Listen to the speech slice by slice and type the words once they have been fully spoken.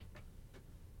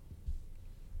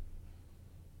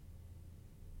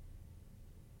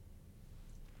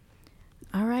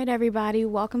right, everybody.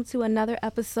 Welcome to another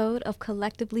episode of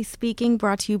Collectively Speaking,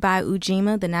 brought to you by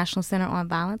UJIMA, the National Center on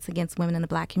Violence Against Women in the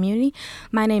Black Community.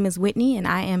 My name is Whitney, and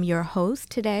I am your host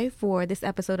today for this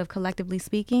episode of Collectively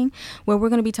Speaking, where we're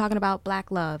going to be talking about Black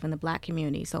love in the Black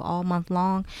community. So all month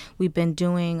long, we've been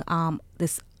doing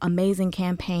this amazing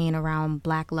campaign around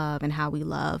Black love and how we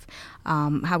love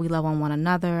on one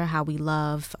another, how we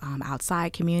love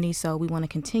outside community. So we want to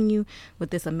continue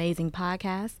with this amazing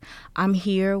podcast. I'm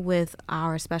here with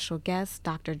our special guest,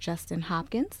 Dr. Justin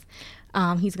Hopkins.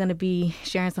 He's going to be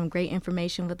sharing some great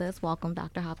information with us. Welcome,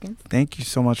 Dr. Hopkins. Thank you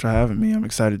so much for having me. I'm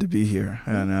excited to be here,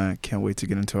 and I can't wait to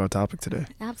get into our topic today.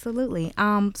 Absolutely.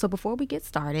 So before we get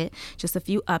started, just a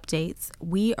few updates.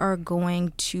 We are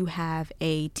going to have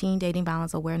a Teen Dating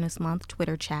Violence Awareness Month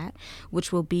Twitter chat,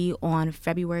 which will be on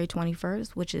February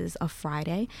 21st, which is a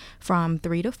Friday, from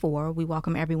 3 to 4. We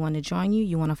welcome everyone to join you.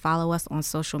 You want to follow us on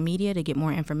social media to get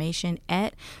more information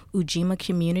at UJIMA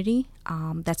Community.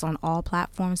 That's on all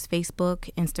platforms, Facebook,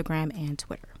 Instagram, and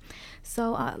Twitter.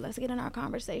 So let's get in our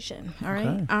conversation. All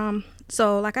right. Okay.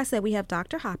 So like I said, we have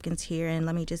Dr. Hopkins here, and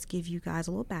let me just give you guys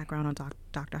a little background on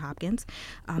Dr. Hopkins.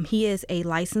 He is a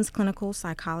licensed clinical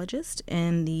psychologist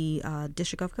in the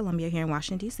District of Columbia here in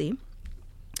Washington, D.C.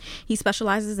 He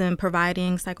specializes in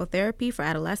providing psychotherapy for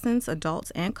adolescents,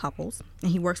 adults, and couples,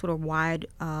 and he works with a wide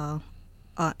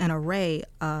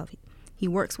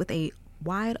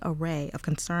array of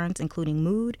concerns, including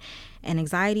mood and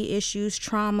anxiety issues,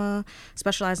 trauma,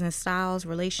 specializing in styles,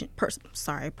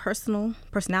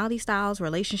 personality styles,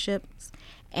 relationships,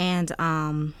 and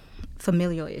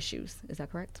familial issues. Is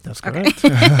that correct? That's correct.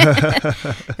 Okay.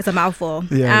 It's a mouthful.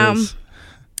 Yeah, it is.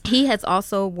 He has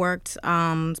also worked,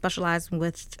 specialized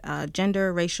with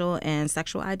gender, racial, and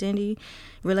sexual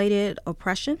identity-related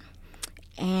oppression,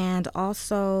 and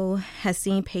also has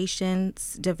seen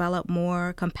patients develop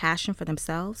more compassion for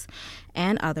themselves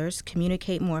and others,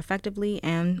 communicate more effectively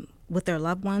and with their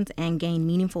loved ones, and gain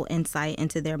meaningful insight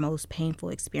into their most painful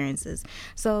experiences.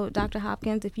 So, Dr.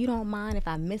 Hopkins, if you don't mind, if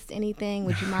I missed anything,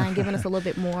 would you mind giving us a little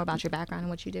bit more about your background and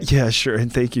what you do? Yeah, sure.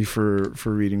 And thank you for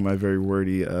reading my very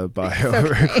wordy bio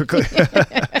very quickly.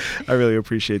 I really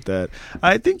appreciate that.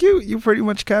 I think you pretty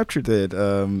much captured it.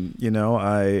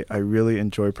 I really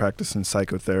enjoy practicing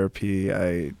psychotherapy.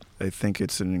 I think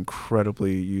it's an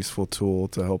incredibly useful tool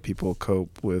to help people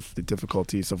cope with the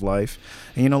difficulties of life.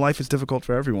 And, life is difficult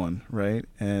for everyone, right?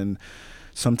 And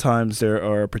sometimes there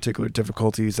are particular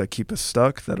difficulties that keep us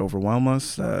stuck, that overwhelm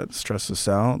us, that stress us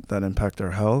out, that impact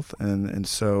our health. And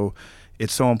so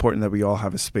it's so important that we all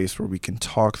have a space where we can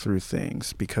talk through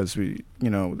things, because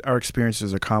our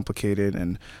experiences are complicated,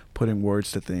 and putting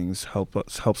words to things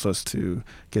helps us to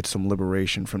get some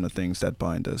liberation from the things that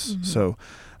bind us. Mm-hmm. So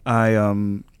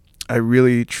I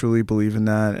really, truly believe in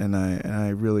that, and I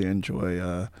really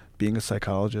enjoy being a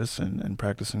psychologist and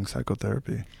practicing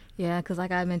psychotherapy. Yeah, because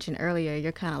like I mentioned earlier,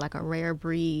 you're kind of like a rare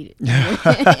breed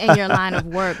in your line of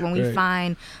work. When we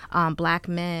find Black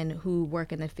men who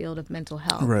work in the field of mental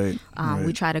health, right.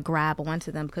 We try to grab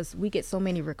onto them, because we get so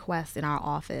many requests in our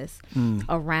office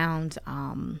around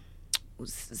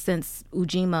since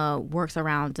UJIMA works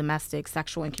around domestic,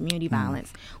 sexual, and community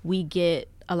violence. We get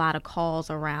a lot of calls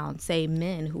around, say,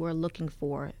 men who are looking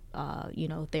for,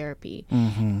 therapy,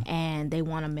 and they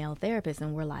want a male therapist,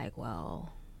 and we're like,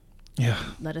 well, yeah,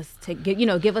 let us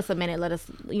give us a minute. Let us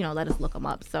look them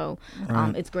up. So,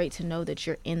 it's great to know that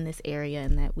you're in this area,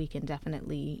 and that we can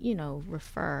definitely,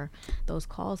 refer those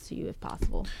calls to you if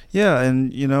possible. Yeah,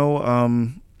 and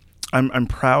I'm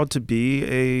proud to be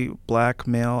a Black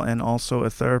male and also a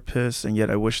therapist, and yet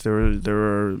I wish there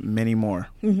were many more,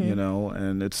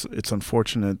 and it's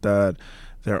unfortunate that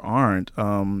there aren't.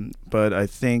 But I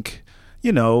think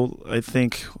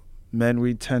men,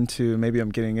 we tend to, maybe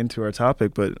I'm getting into our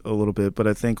topic but a little bit, but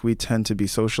I think we tend to be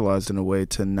socialized in a way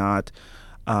to not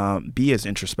be as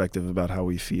introspective about how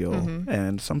we feel,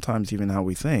 and sometimes even how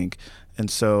we think. And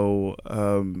so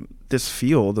this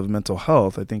field of mental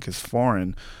health, I think, is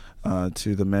foreign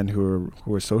to the men who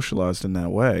are socialized in that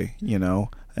way.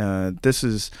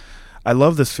 I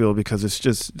love this field because it's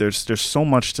just there's so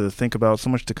much to think about, so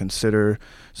much to consider,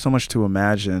 so much to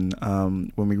imagine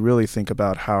when we really think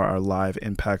about how our life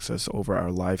impacts us over our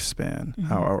lifespan,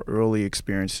 how our early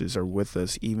experiences are with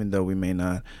us, even though we may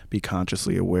not be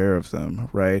consciously aware of them,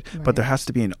 right? But there has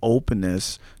to be an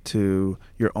openness to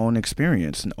your own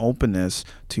experience, an openness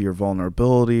to your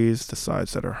vulnerabilities, the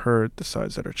sides that are hurt, the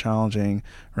sides that are challenging,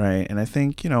 right? And I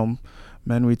think,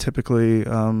 men, we typically,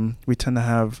 we tend to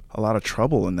have a lot of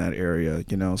trouble in that area,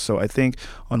 So I think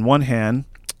on one hand,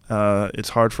 it's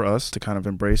hard for us to kind of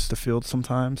embrace the field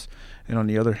sometimes. And on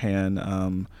the other hand,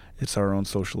 it's our own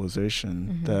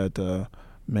socialization that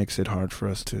makes it hard for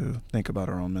us to think about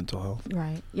our own mental health.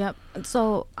 Right. Yep.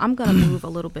 So I'm going to move a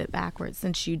little bit backwards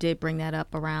since you did bring that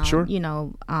up around, Sure.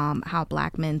 How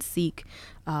Black men seek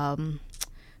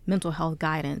mental health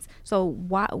guidance. So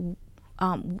what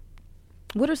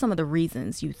are some of the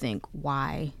reasons you think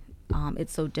why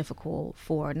it's so difficult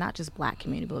for not just Black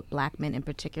community, but Black men in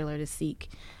particular to seek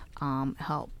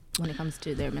help when it comes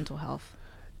to their mental health?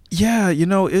 Yeah,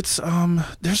 it's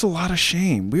there's a lot of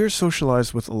shame. We are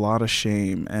socialized with a lot of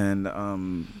shame, and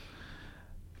I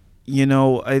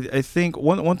think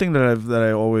one thing that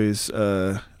I always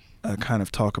kind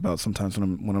of talk about sometimes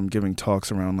when I'm giving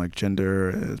talks around like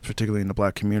gender, particularly in the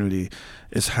Black community,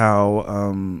 is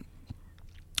how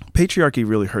patriarchy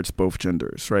really hurts both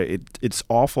genders, right? It's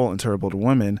awful and terrible to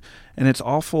women, and it's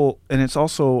awful, and it's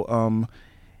also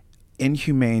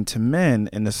inhumane to men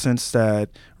in the sense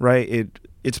that, right,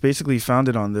 it's basically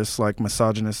founded on this like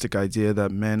misogynistic idea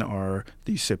that men are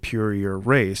the superior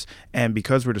race, and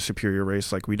because we're the superior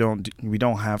race, like we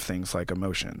don't have things like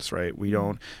emotions, right? We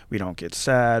don't get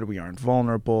sad, we aren't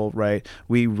vulnerable, right?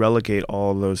 We relegate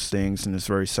all those things in this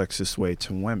very sexist way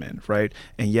to women, right?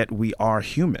 And yet we are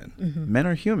human. Mm-hmm. Men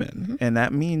are human, mm-hmm. and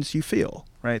that means you feel,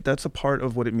 right? That's a part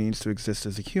of what it means to exist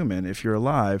as a human. If you're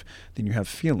alive, then you have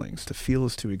feelings. To feel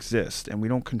is to exist, and we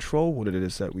don't control what it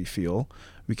is that we feel.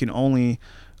 We can only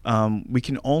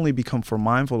become more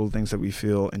mindful of the things that we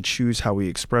feel and choose how we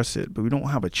express it, but we don't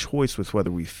have a choice with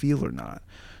whether we feel or not.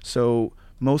 So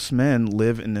most men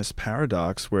live in this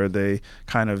paradox where they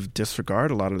kind of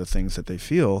disregard a lot of the things that they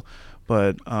feel,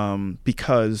 but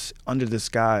because under this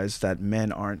guise that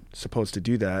men aren't supposed to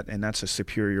do that, and that's a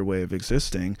superior way of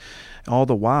existing, all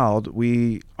the while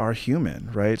we are human,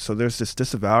 right? So there's this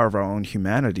disavowal of our own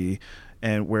humanity,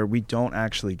 and where we don't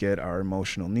actually get our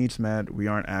emotional needs met, we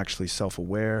aren't actually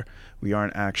self-aware, we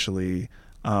aren't actually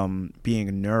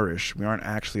being nourished, we aren't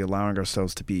actually allowing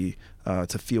ourselves to be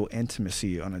to feel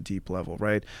intimacy on a deep level,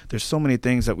 right? There's so many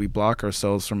things that we block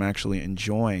ourselves from actually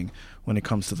enjoying when it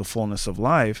comes to the fullness of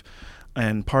life,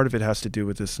 and part of it has to do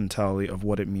with this mentality of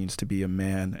what it means to be a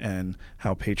man and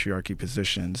how patriarchy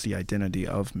positions the identity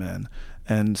of men.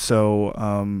 And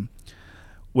so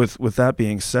with that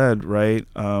being said, right,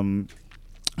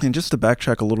 and just to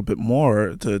backtrack a little bit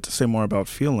more, to say more about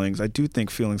feelings, I do think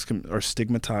feelings are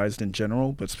stigmatized in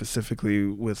general, but specifically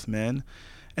with men.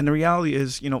 And the reality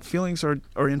is, feelings are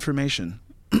information.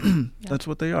 That's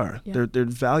what they are. Yeah. They're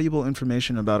valuable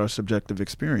information about our subjective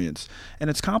experience. And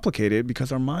it's complicated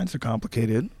because our minds are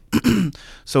complicated.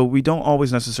 So we don't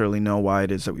always necessarily know why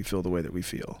it is that we feel the way that we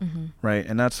feel, mm-hmm. right?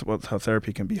 And that's how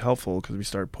therapy can be helpful, because we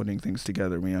start putting things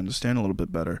together, we understand a little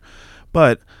bit better.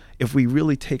 But if we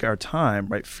really take our time,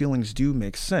 right, feelings do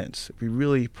make sense. If we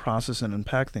really process and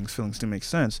unpack things, feelings do make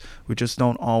sense. We just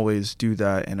don't always do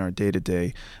that in our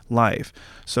day-to-day life.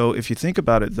 So if you think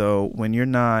about it, though, when you're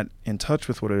not in touch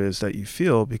with what it is that you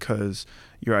feel because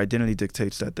your identity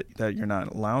dictates that you're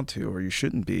not allowed to or you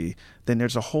shouldn't be, then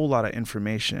there's a whole lot of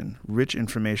information, rich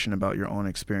information about your own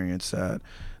experience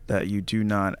that you do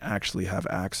not actually have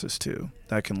access to.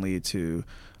 That can lead to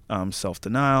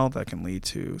self-denial, that can lead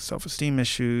to self-esteem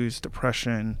issues,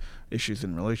 depression, issues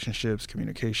in relationships,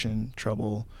 communication,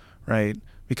 trouble, right?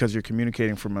 Because you're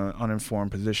communicating from an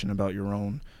uninformed position about your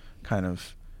own kind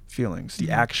of feelings, the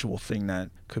actual thing that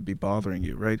could be bothering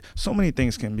you, right? So many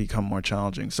things can become more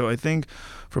challenging. So I think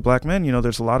for Black men,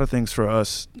 there's a lot of things for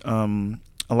us, a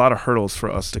lot of hurdles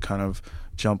for us to kind of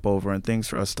jump over and things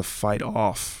for us to fight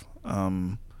off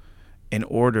in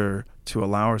order to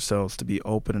allow ourselves to be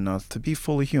open enough to be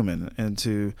fully human and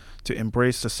to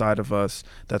embrace the side of us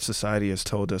that society has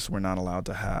told us we're not allowed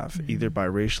to have, mm-hmm. either by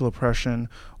racial oppression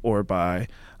or by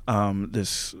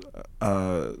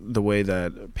the way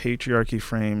that patriarchy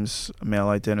frames male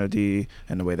identity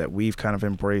and the way that we've kind of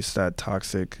embraced that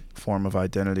toxic form of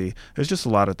identity. There's just a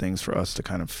lot of things for us to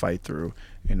kind of fight through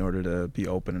in order to be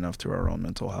open enough to our own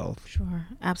mental health. Sure,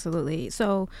 absolutely.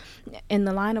 So in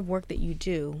the line of work that you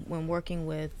do when working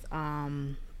with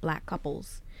Black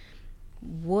couples,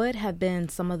 what have been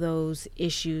some of those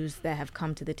issues that have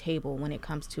come to the table when it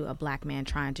comes to a Black man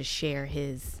trying to share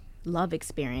his love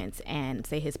experience and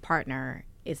say his partner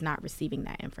is not receiving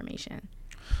that information?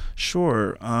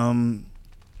 Sure.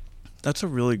 That's a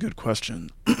really good question.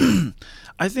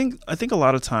 I think a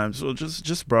lot of times, well,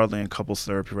 just broadly in couples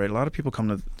therapy, right? A lot of people come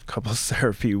to couples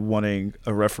therapy wanting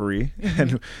a referee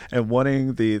mm-hmm. and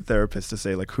wanting the therapist to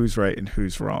say like who's right and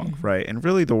who's wrong, mm-hmm. right? And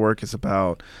really the work is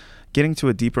about getting to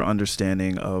a deeper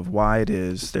understanding of why it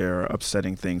is there are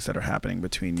upsetting things that are happening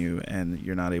between you and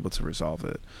you're not able to resolve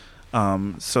it.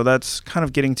 So that's kind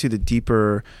of getting to the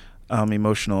deeper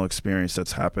emotional experience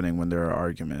that's happening when there are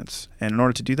arguments. And in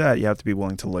order to do that, you have to be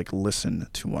willing to like listen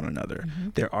to one another.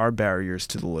 There are barriers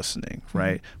to the listening,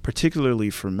 right? Particularly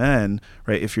for men,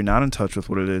 right? If you're not in touch with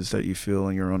what it is that you feel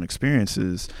in your own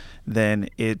experiences, then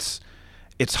it's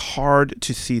hard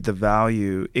to see the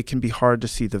value. It can be hard to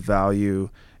see the value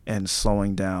and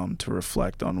slowing down to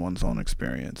reflect on one's own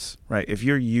experience, right? If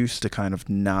you're used to kind of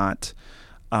not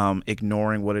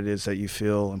ignoring what it is that you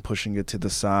feel and pushing it to the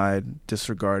side,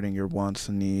 disregarding your wants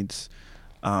and needs,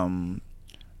 then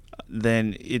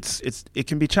it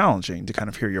can be challenging to kind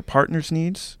of hear your partner's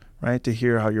needs, right? To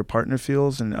hear how your partner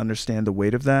feels and understand the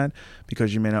weight of that,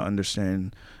 because you may not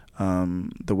understand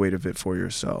the weight of it for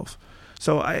yourself.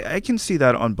 So I can see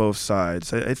that on both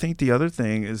sides. I think the other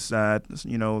thing is that,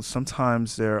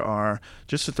 sometimes there are,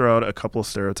 just to throw out a couple of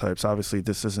stereotypes, obviously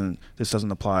this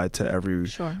doesn't apply to every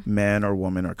man or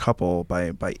woman or couple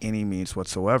by any means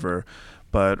whatsoever.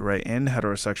 But right, in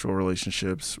heterosexual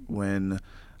relationships, when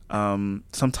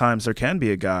sometimes there can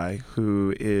be a guy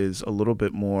who is a little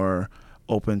bit more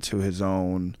open to his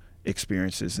own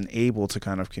experiences and able to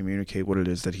kind of communicate what it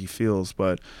is that he feels,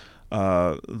 but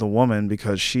the woman,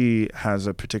 because she has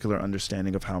a particular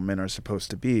understanding of how men are supposed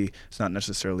to be, is not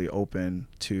necessarily open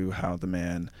to how the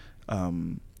man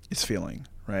is feeling,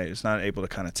 right? It's not able to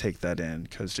kind of take that in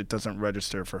because it doesn't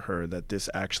register for her that this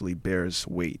actually bears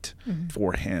weight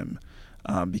for him,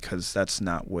 because that's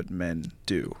not what men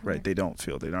do, right? They don't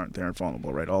feel, they aren't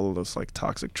vulnerable, right? All of those like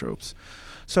toxic tropes.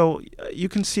 So you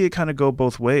can see it kind of go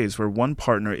both ways, where one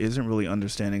partner isn't really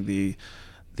understanding the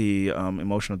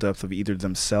emotional depth of either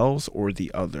themselves or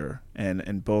the other,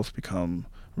 and both become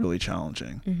really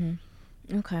challenging.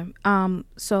 Okay.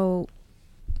 So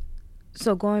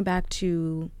going back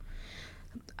to,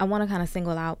 I want to kind of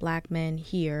single out Black men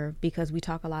here, because we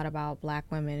talk a lot about Black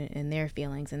women and their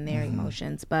feelings and their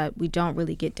emotions, but we don't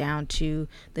really get down to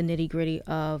the nitty gritty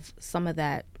of some of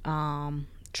that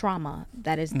trauma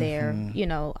that is there.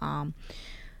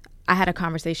 I had a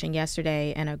conversation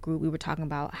yesterday in a group. We were talking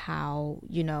about how,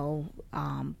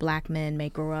 Black men may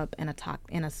grow up in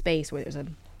a space where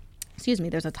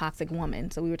there's a toxic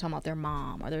woman. So we were talking about their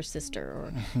mom or their sister,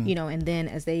 or, and then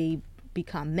as they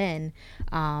become men,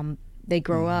 they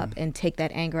grow up and take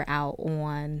that anger out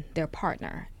on their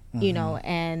partner,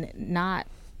 and not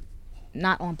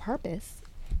on purpose,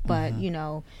 but,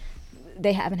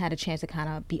 they haven't had a chance to kind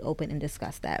of be open and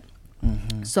discuss that.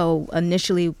 So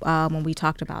initially, when we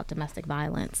talked about domestic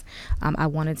violence, I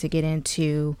wanted to get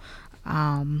into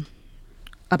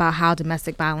about how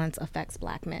domestic violence affects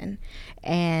Black men,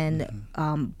 and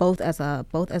both as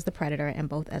the predator and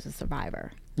both as a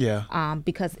survivor. Yeah.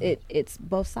 Because it's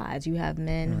both sides. You have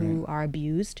men who are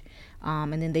abused,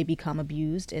 and then they become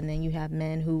abused, and then you have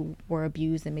men who were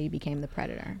abused and maybe became the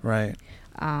predator. Right.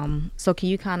 So can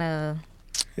you kind of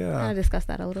discuss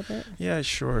that a little bit? Yeah,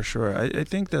 sure. I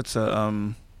think that's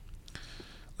a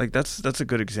that's a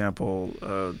good example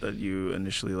that you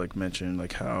initially mentioned,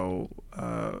 like how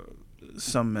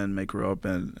some men may grow up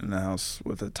in a house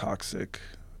with a toxic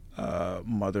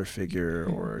mother figure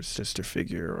or sister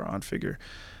figure or aunt figure,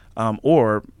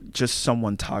 or just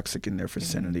someone toxic in their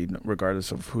vicinity,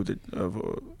 regardless of who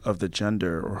of the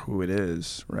gender or who it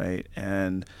is, right?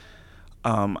 And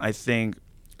I think.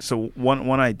 So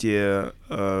one idea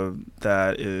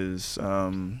that is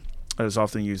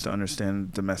often used to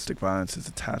understand domestic violence is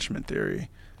attachment theory.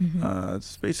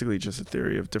 It's basically just a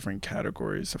theory of different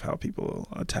categories of how people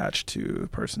attach to a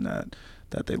person that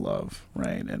they love,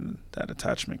 right? And that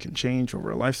attachment can change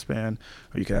over a lifespan,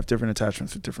 or you can have different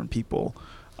attachments with different people.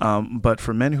 But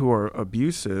for men who are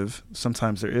abusive,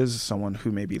 sometimes there is someone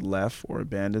who maybe left or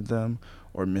abandoned them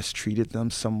or mistreated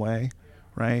them some way,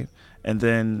 right? And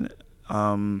then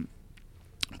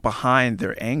behind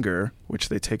their anger, which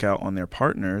they take out on their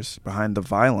partners, behind the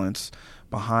violence,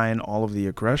 behind all of the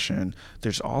aggression,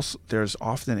 there's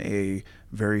often a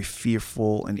very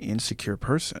fearful and insecure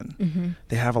person.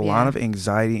 They have a lot of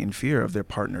anxiety and fear of their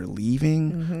partner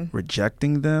leaving,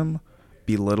 rejecting them,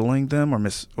 belittling them,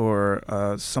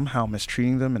 or somehow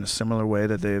mistreating them in a similar way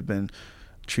that they have been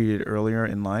treated earlier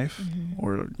in life,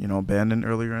 or abandoned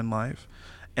earlier in life.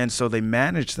 And so they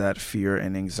manage that fear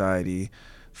and anxiety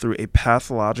through a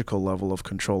pathological level of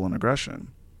control and aggression.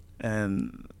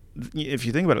 And if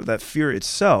you think about it, that fear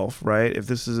itself, right, if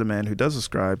this is a man who does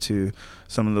ascribe to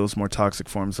some of those more toxic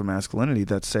forms of masculinity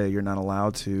that say you're not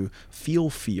allowed to feel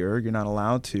fear, you're not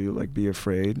allowed to be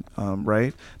afraid,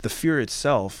 right? The fear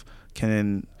itself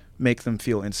can make them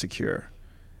feel insecure.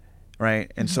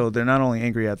 Right. And so they're not only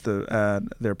angry at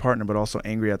their partner, but also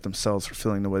angry at themselves for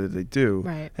feeling the way that they do.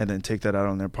 Right. And then take that out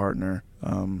on their partner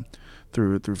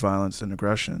through violence and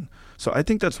aggression. So I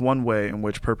think that's one way in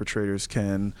which perpetrators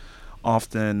can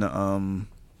often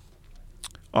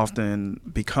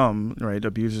become, right,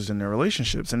 abusers in their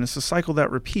relationships. And it's a cycle that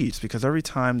repeats, because every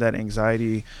time that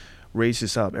anxiety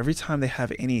raises up, every time they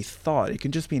have any thought, it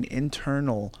can just be an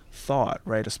internal thought,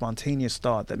 right, a spontaneous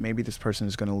thought that maybe this person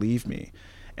is going to leave me,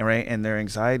 and right, and their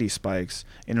anxiety spikes.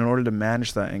 And in order to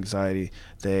manage that anxiety,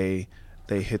 they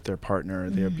hit their partner,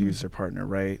 they abuse their partner,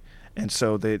 right? And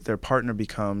so their partner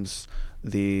becomes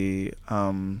the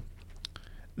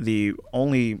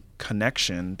only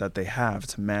connection that they have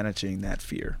to managing that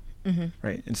fear,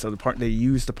 right? And so they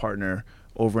use the partner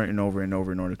over and over and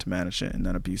over in order to manage it in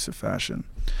that abusive fashion.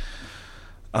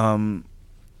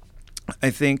 I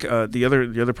think the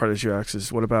other part, as you asked,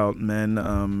 is what about men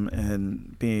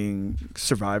and being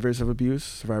survivors of abuse,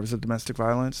 survivors of domestic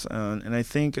violence, and I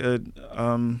think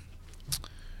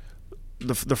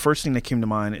the first thing that came to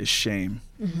mind is shame.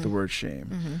 The word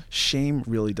shame. Shame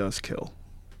really does kill.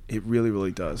 It really,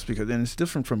 really does, because then it's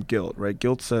different from guilt, right?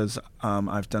 Guilt says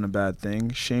I've done a bad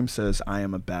thing. Shame says I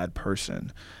am a bad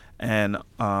person. And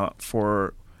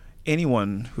for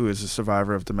anyone who is a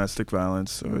survivor of domestic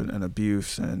violence and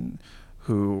abuse, and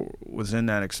who was in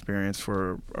that experience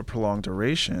for a prolonged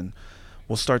duration,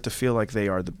 will start to feel like they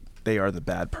are the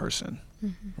bad person,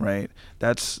 right?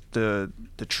 That's the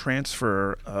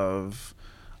transfer of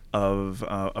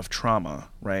trauma,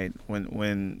 right?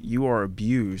 When you are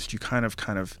abused, you kind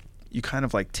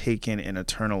of like take in and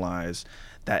internalize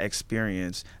that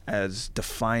experience as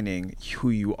defining who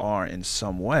you are in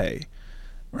some way,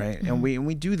 right? And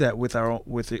we do that with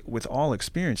all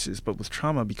experiences, but with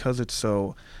trauma, because it's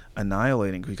so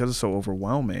annihilating, because it's so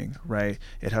overwhelming, right?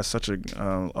 It has such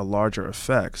a larger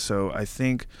effect. So I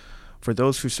think for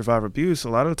those who survive abuse, a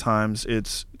lot of times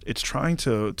it's trying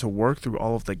to work through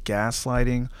all of the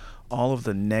gaslighting, all of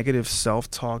the negative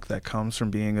self-talk that comes from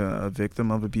being a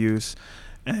victim of abuse,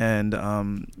 and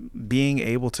being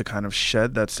able to kind of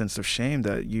shed that sense of shame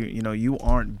that you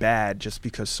aren't bad just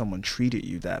because someone treated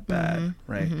you that bad,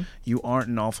 right? You aren't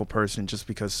an awful person just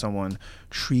because someone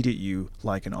treated you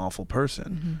like an awful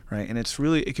person, right? And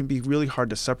it can be really hard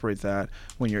to separate that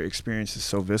when your experience is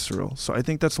so visceral. So I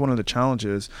think that's one of the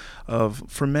challenges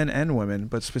for men and women,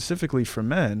 but specifically for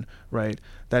men, right?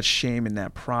 That shame and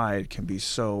that pride can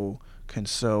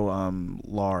so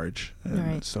large, and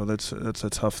right. So that's a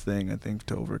tough thing, I think,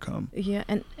 to overcome. Yeah,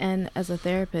 and as a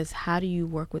therapist, how do you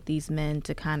work with these men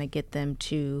to kind of get them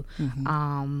to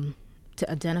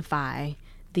identify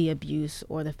the abuse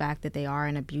or the fact that they are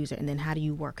an abuser, and then how do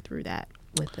you work through that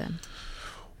with them?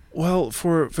 Well,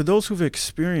 for those who've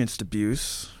experienced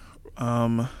abuse,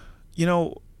 I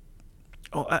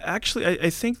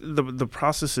think the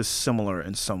process is similar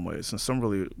in some ways, in some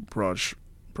really broad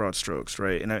strokes,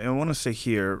 right? And I want to say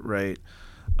here, right,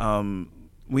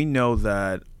 we know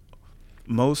that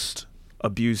most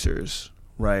abusers,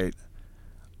 right,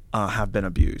 have been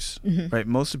abused, right?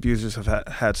 Most abusers have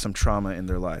had some trauma in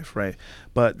their life, right?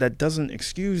 But that doesn't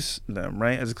excuse them,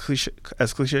 right? As cliche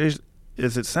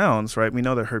as it sounds, right, we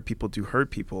know that hurt people do hurt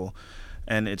people,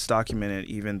 and it's documented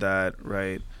even that,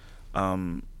 right,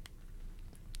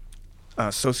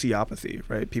 sociopathy,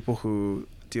 right? People who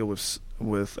deal with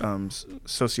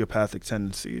sociopathic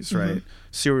tendencies, right?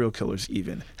 Serial killers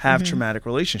even have traumatic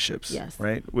relationships,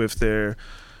 right? With the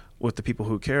people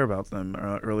who care about them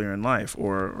earlier in life,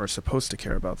 or are supposed to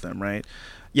care about them, right?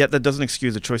 Yet that doesn't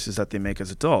excuse the choices that they make as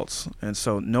adults. And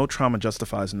so no trauma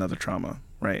justifies another trauma,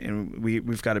 right? And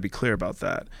we've got to be clear about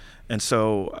that. And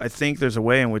so I think there's a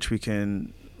way in which we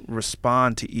can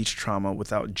respond to each trauma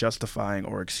without justifying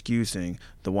or excusing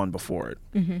the one before it,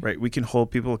 right? We can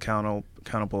hold people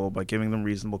accountable by giving them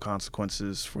reasonable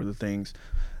consequences for the things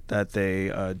that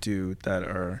they do that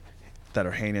are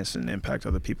heinous and impact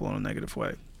other people in a negative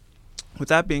way. With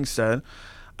that being said,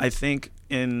 I think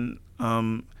and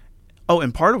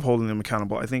part of holding them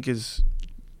accountable, I think, is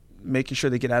making sure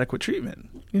they get adequate treatment,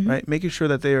 right? Making sure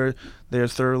that they are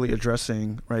thoroughly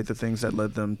addressing, right, the things that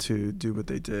led them to do what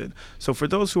they did. So for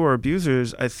those who are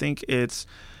abusers, I think it's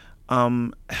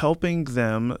helping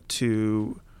them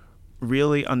to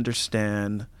really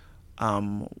understand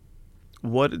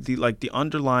what the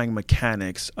underlying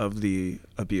mechanics of the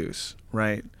abuse,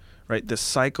 right? Right, the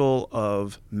cycle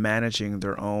of managing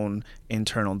their own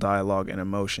internal dialogue and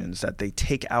emotions that they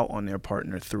take out on their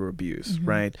partner through abuse,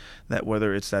 right? That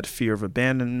whether it's that fear of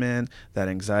abandonment, that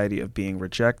anxiety of being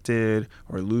rejected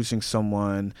or losing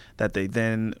someone, that they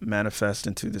then manifest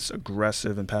into this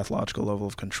aggressive and pathological level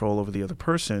of control over the other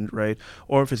person, right?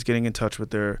 Or if it's getting in touch with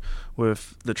the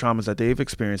traumas that they've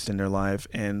experienced in their life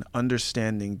and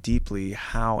understanding deeply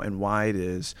how and why it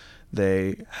is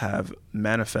they have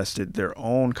manifested their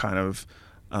own kind of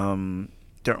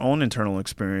their own internal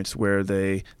experience where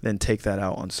they then take that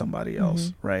out on somebody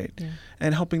else, right? Yeah.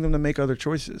 And helping them to make other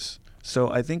choices.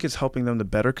 So I think it's helping them to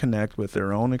better connect with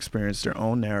their own experience, their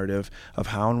own narrative of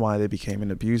how and why they became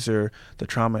an abuser, the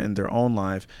trauma in their own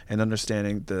life, and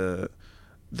understanding the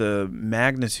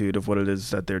magnitude of what it is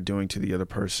that they're doing to the other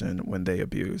person when they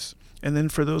abuse. And then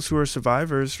for those who are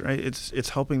survivors, right, it's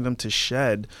helping them to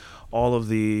shed all of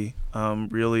the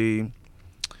really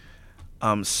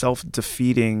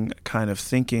self-defeating kind of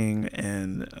thinking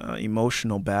and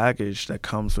emotional baggage that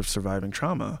comes with surviving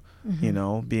trauma. You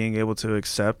know, being able to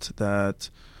accept that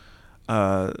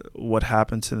what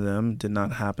happened to them did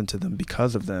not happen to them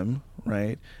because of them,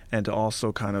 right? And to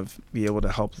also kind of be able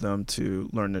to help them to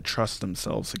learn to trust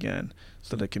themselves again,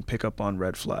 so they can pick up on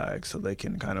red flags, so they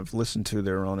can kind of listen to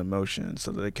their own emotions,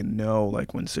 so that they can know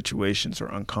like when situations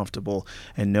are uncomfortable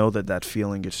and know that that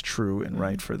feeling is true and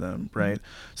right for them, right?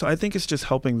 So I think it's just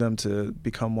helping them to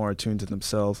become more attuned to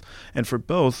themselves. And for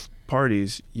both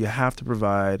parties, you have to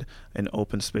provide an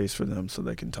open space for them so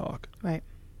they can talk. Right.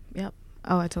 Yep.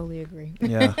 Oh, I totally agree.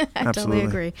 Yeah, I absolutely.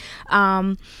 totally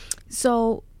agree.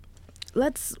 So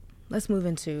let's move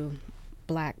into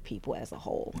Black people as a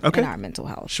whole and our mental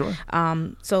health. Sure.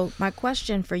 So my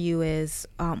question for you is,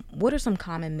 what are some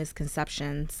common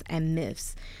misconceptions and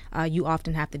myths you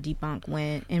often have to debunk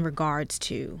when in regards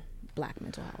to Black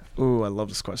mental health? Ooh, I love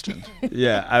this question.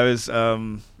 Yeah, I was.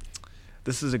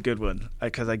 This is a good one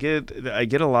because I get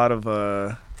a lot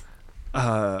of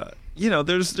you know,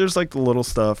 there's like the little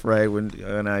stuff, right?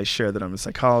 When I share that I'm a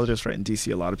psychologist, right? In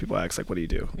DC, a lot of people ask like, "What do you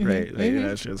do?" Right? Like, you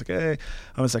know, it's like, "Hey,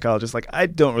 I'm a psychologist." Like, I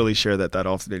don't really share that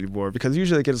often anymore because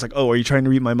usually they get it's like, "Oh, are you trying to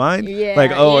read my mind?" Yeah,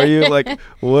 like, "Oh, are you like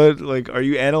what? Like, are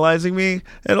you analyzing me?"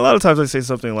 And a lot of times I say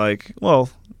something like, "Well,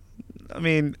 I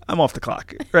mean, I'm off the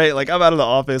clock, right? Like, I'm out of the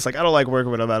office. Like, I don't like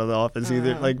working when I'm out of the office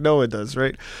either. Like, no one does,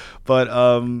 right?" But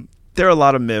there are a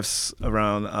lot of myths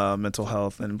around mental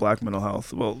health and Black mental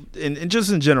health. Well, and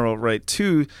just in general, right?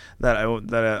 Two that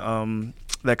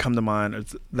come to mind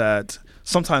is that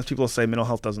sometimes people say mental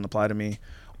health doesn't apply to me,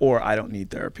 or I don't need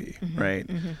therapy, right?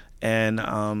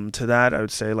 And to that, I would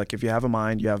say, like, if you have a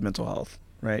mind, you have mental health,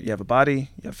 right? You have a body,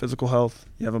 you have physical health.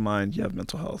 You have a mind, you have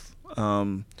mental health.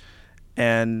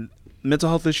 And mental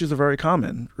health issues are very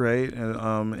common, right?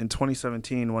 And, in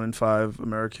 2017, 1 in 5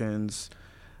 Americans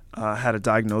had a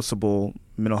diagnosable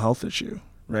mental health issue,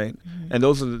 right? And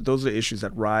those are the issues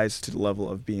that rise to the level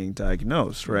of being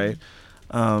diagnosed, right?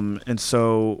 And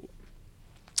so,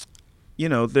 you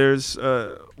know, there's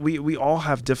we all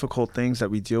have difficult things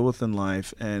that we deal with in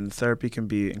life, and therapy can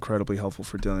be incredibly helpful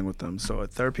for dealing with them. So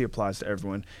therapy applies to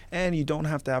everyone, and you don't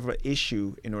have to have an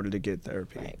issue in order to get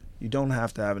therapy. Right. You don't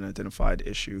have to have an identified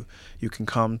issue. You can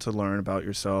come to learn about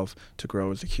yourself, to grow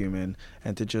as a human,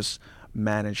 and to just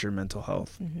manage your mental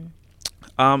health.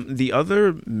 The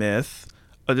other myth,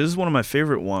 this is one of my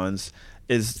favorite ones,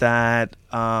 is that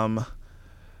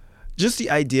just the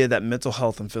idea that mental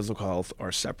health and physical health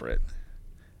are separate.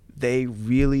 They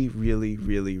really, really,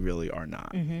 really, really are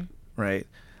not, right?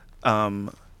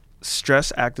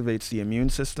 Stress activates the immune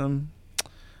system.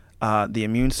 The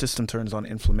immune system turns on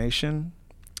inflammation,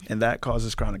 and that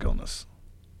causes chronic illness,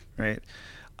 right?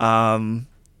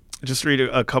 Just read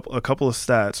a couple of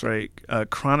stats, right?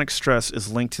 Chronic stress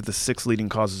is linked to the 6 leading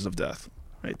causes of death,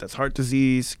 right? That's heart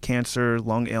disease, cancer,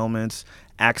 lung ailments,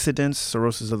 accidents,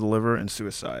 cirrhosis of the liver, and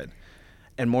suicide.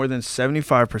 And more than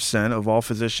 75% of all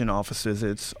physician office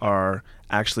visits are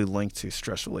actually linked to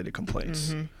stress-related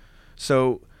complaints.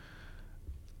 So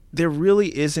there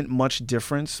really isn't much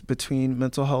difference between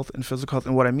mental health and physical health.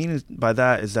 And what I mean by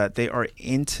that is that they are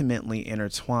intimately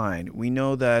intertwined. We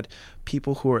know that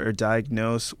people who are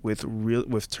diagnosed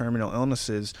with terminal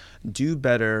illnesses do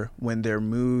better when their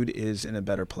mood is in a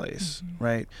better place,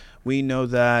 right? We know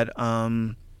that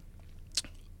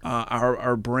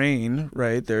our brain,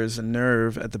 right, there's a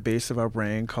nerve at the base of our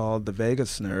brain called the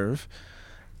vagus nerve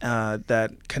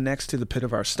that connects to the pit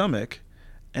of our stomach,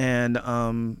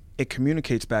 and it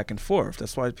communicates back and forth.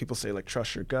 That's why people say, like,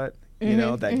 trust your gut. You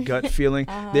know, that gut feeling.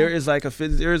 There is like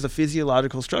there is a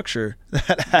physiological structure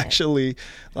that actually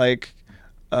like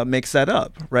makes that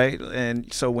up, right?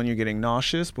 And so when you're getting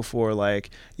nauseous before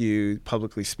like you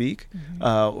publicly speak,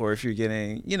 or if you're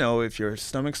getting, you know, if your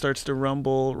stomach starts to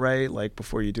rumble, right, like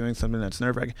before you're doing something that's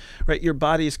nerve-wracking, right, your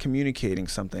body is communicating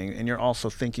something, and you're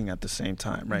also thinking at the same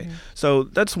time, right? So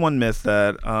that's one myth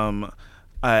that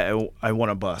I want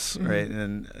to bust, right?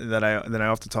 And that I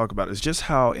often talk about is just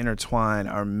how intertwined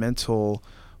our mental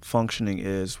functioning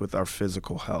is with our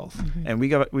physical health. And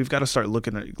we've got to start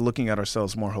looking at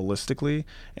ourselves more holistically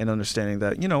and understanding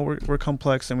that, we're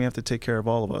complex and we have to take care of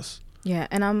all of us. Yeah,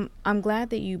 and I'm glad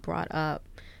that you brought up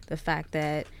the fact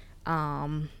that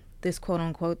this quote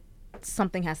unquote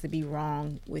something has to be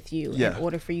wrong with you in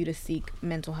order for you to seek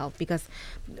mental health. Because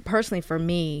personally for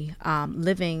me,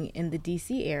 living in the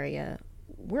DC area,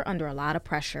 we're under a lot of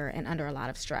pressure and under a lot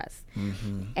of stress.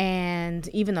 And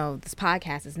even though this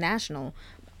podcast is national,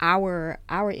 our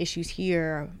issues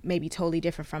here may be totally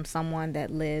different from someone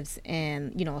that lives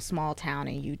in, a small town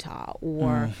in Utah,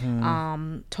 or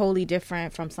totally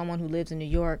different from someone who lives in New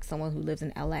York, someone who lives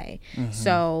in LA.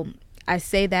 So I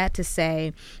say that to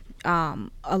say,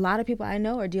 a lot of people I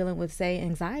know are dealing with, say,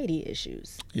 anxiety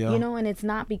issues, and it's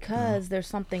not because there's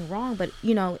something wrong, but,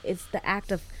 it's the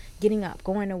act of getting up,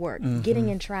 going to work, getting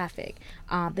in traffic.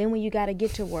 Then when you got to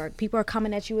get to work, people are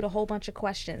coming at you with a whole bunch of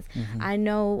questions. I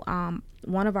know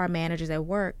one of our managers at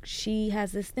work, she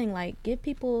has this thing like, give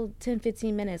people 10,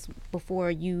 15 minutes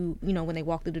before you, when they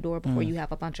walk through the door, before you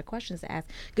have a bunch of questions to ask,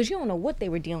 because you don't know what they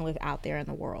were dealing with out there in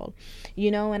the world,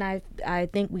 and I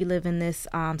think we live in this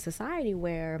society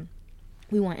where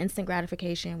we want instant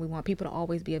gratification. We want people to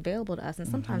always be available to us. And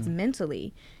sometimes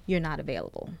mentally, you're not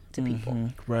available to people.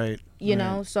 Right. You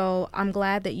know, so I'm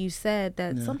glad that you said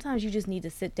that sometimes you just need to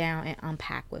sit down and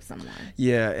unpack with someone.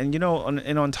 Yeah. And,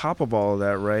 on top of all of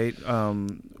that, right,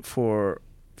 for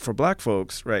Black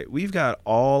folks, right, we've got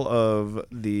all of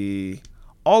the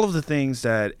things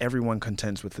that everyone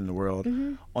contends with in the world.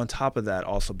 On top of that,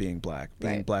 also being Black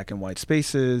Black and white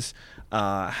spaces,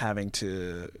 having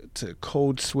to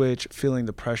code switch, feeling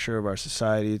the pressure of our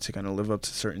society to kind of live up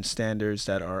to certain standards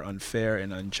that are unfair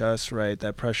and unjust, right?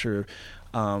 That pressure,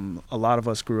 a lot of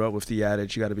us grew up with the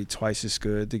adage, you got to be twice as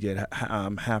good to get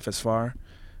half as far,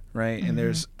 right? And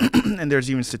there's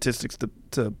even statistics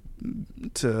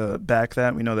to back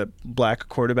that. We know that Black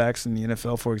quarterbacks in the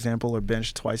NFL, for example, are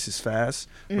benched twice as fast,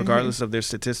 regardless of their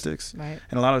statistics. Right.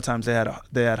 And a lot of times they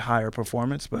had higher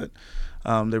performance, but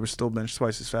they were still benched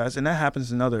twice as fast. And that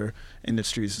happens in other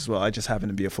industries as well. I just happen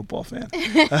to be a football fan.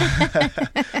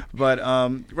 But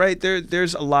right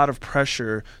there's a lot of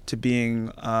pressure to being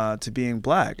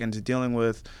Black and to dealing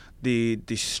with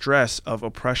the stress of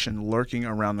oppression lurking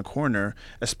around the corner,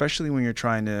 especially when you're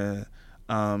trying to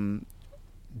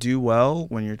do well,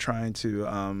 when you're trying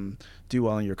to do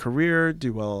well in your career,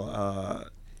 do well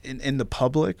in the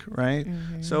public, right?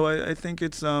 So I think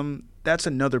it's that's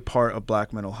another part of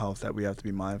Black mental health that we have to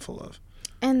be mindful of.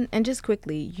 And just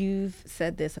quickly, you've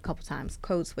said this a couple times,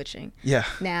 code switching. Yeah.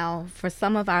 Now, for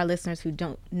some of our listeners who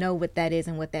don't know what that is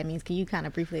and what that means, can you kind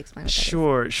of briefly explain what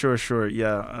that is? Sure.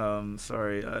 Yeah.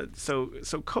 Sorry. So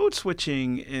code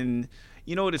switching in,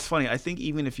 what, it's funny. I think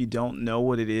even if you don't know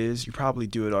what it is, you probably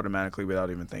do it automatically without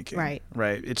even thinking. Right.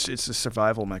 It's a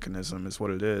survival mechanism is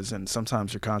what it is. And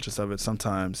sometimes you're conscious of it.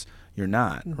 Sometimes you're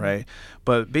not. Right.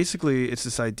 But basically, it's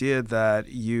this idea that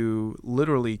you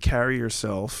literally carry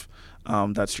yourself.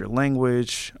 That's your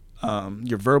language,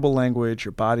 your verbal language,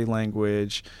 your body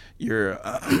language, your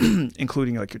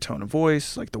including like your tone of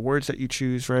voice, like the words that you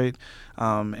choose, right,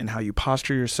 and how you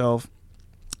posture yourself.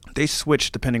 They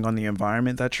switch depending on the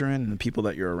environment that you're in and the people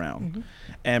that you're around.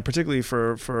 And particularly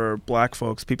for Black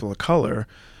folks, people of color,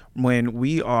 when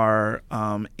we are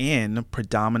in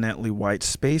predominantly white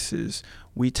spaces,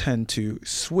 we tend to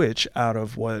switch out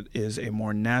of what is a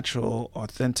more natural,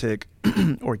 authentic,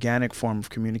 organic form of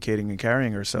communicating and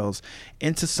carrying ourselves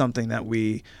into something that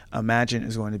we imagine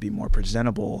is going to be more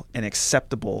presentable and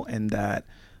acceptable in that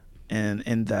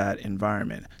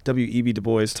environment. W.E.B. Du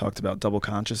Bois talked about double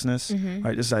consciousness,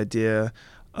 right? This idea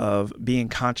of being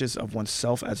conscious of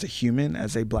oneself as a human,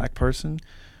 as a Black person,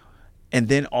 and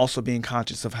then also being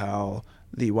conscious of how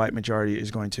the white majority is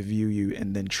going to view you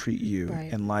and then treat you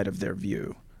in light of their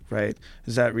view, right?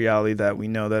 Is that reality that we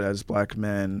know that as Black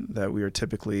men that we are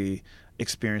typically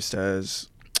experienced as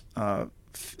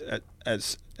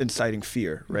inciting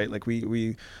fear, right? Like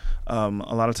we a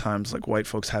lot of times, like, white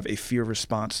folks have a fear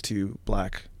response to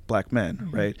black men,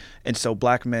 right? And so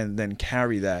Black men then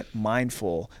carry that,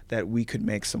 mindful that we could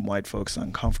make some white folks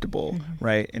uncomfortable,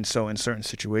 right? And so in certain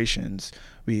situations,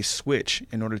 we switch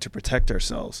in order to protect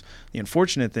ourselves. The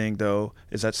unfortunate thing, though,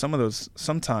 is that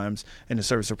sometimes in the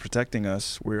service of protecting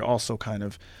us, we're also kind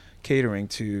of catering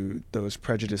to those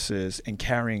prejudices and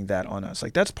carrying that on us.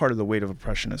 Like, that's part of the weight of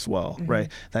oppression as well, right?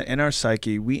 That in our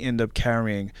psyche, we end up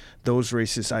carrying those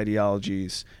racist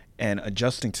ideologies and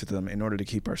adjusting to them in order to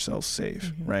keep ourselves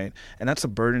safe, Mm-hmm. right? And that's a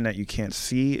burden that you can't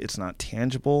see. It's not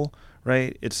tangible,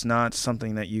 right? It's not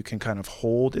something that you can kind of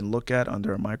hold and look at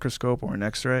under a microscope or an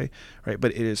x-ray, right?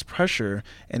 But it is pressure,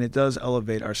 and it does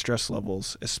elevate our stress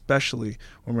levels, especially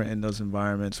when we're in those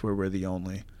environments where we're the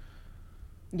only.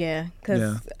 Yeah,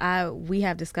 because we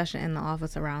have discussion in the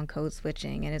office around code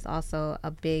switching, and it's also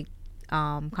a big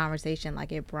conversation,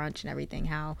 like at brunch and everything,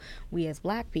 how we as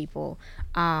Black people,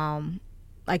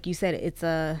 like you said, it's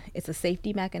a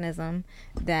safety mechanism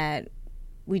that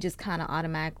we just kind of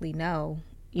automatically know,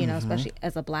 you know, especially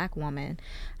as a Black woman.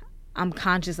 I'm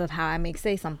conscious of how I may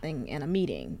say something in a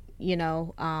meeting, you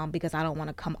know, because I don't want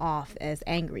to come off as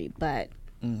angry, but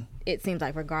it seems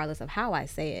like regardless of how I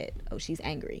say it, oh, she's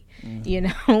angry, you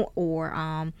know, or,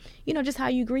 you know, just how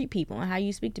you greet people and how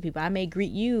you speak to people. I may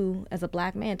greet you as a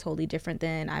Black man totally different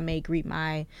than I may greet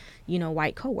my, you know,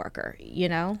 white coworker, you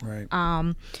know?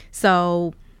 Right.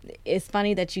 So it's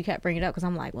funny that you kept bringing it up, because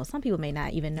I'm like, well, some people may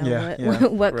not even know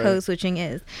what right. code switching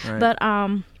is. Right.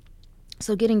 But,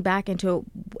 so getting back into it,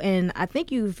 and I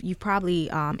think you've probably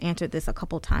answered this a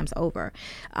couple times over.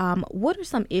 What are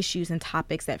some issues and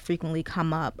topics that frequently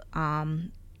come up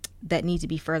that need to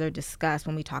be further discussed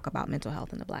when we talk about mental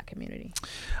health in the Black community?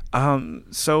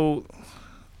 So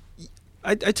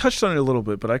I touched on it a little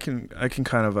bit, but I can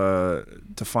kind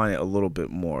of define it a little bit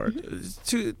more.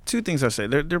 Mm-hmm. Two things I say,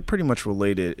 they're pretty much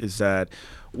related, is that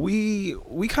we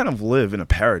kind of live in a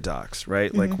paradox,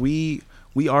 right? Mm-hmm. Like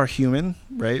we are human,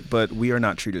 right? But we are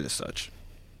not treated as such,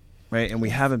 right? And we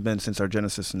haven't been since our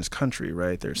genesis in this country,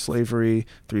 right? There's slavery,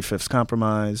 3/5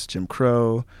 compromise, Jim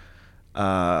Crow,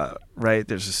 right?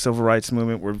 There's a civil rights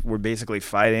movement. We're basically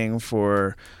fighting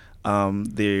for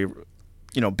the,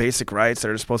 you know, basic rights that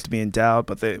are supposed to be endowed,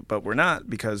 but we're not,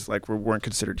 because like we weren't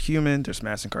considered human. There's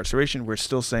mass incarceration. We're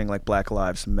still saying like Black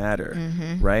lives matter,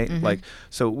 right? Mm-hmm. Like,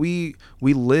 so we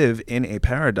live in a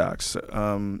paradox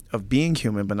of being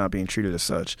human but not being treated as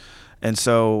such, and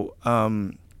so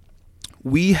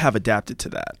we have adapted to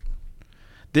that.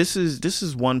 This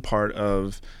is one part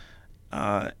of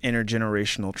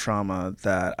intergenerational trauma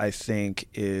that I think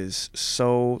is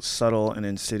so subtle and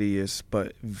insidious,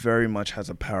 but very much has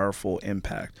a powerful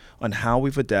impact on how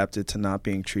we've adapted to not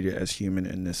being treated as human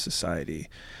in this society.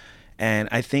 And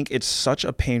I think it's such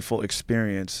a painful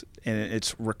experience, and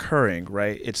it's recurring,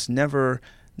 right? It's never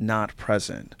not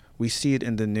present. We see it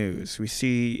in the news. We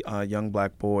see young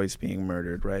Black boys being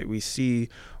murdered, right? We see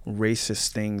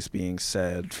racist things being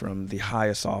said from the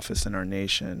highest office in our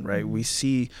nation, right?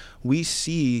 Mm-hmm. We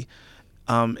see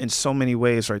in so many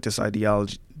ways, right, this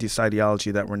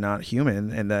ideology that we're not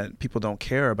human and that people don't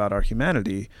care about our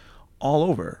humanity all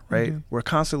over, right? Mm-hmm. We're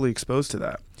constantly exposed to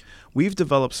that. We've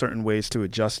developed certain ways to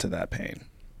adjust to that pain.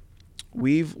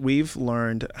 We've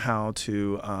learned how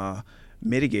to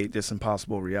mitigate this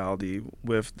impossible reality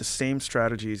with the same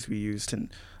strategies we use to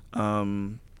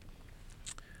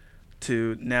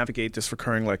navigate this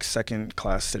recurring like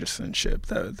second-class citizenship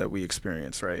that we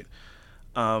experience, right?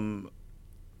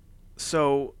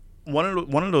 So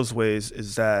one of those ways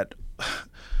is that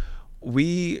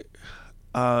we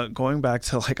going back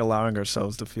to like allowing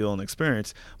ourselves to feel and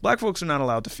experience. Black folks are not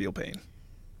allowed to feel pain.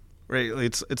 Right,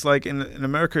 it's like in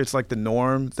America, it's like the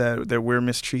norm that we're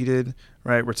mistreated.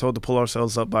 Right, we're told to pull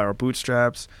ourselves up by our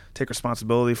bootstraps, take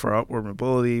responsibility for our upward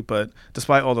mobility. But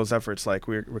despite all those efforts, like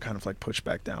we're kind of like pushed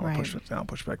back down, right.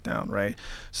 Pushed back down. Right,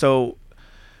 so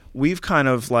we've kind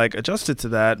of like adjusted to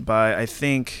that by, I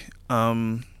think,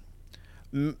 kind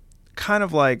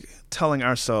of like telling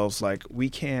ourselves like we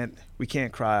can't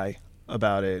cry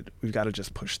about it. We've got to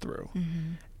just push through.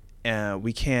 Mm-hmm. And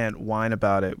we can't whine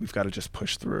about it. We've got to just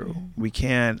push through. Mm-hmm. We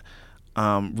can't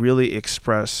really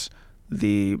express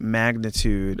the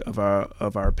magnitude of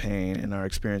our pain and our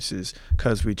experiences,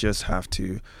 because we just have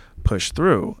to push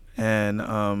through. And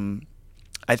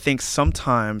I think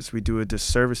sometimes we do a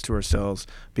disservice to ourselves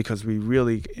because we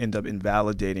really end up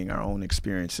invalidating our own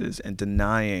experiences and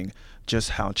denying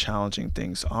just how challenging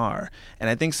things are. And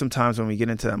I think sometimes when we get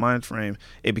into that mind frame,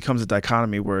 it becomes a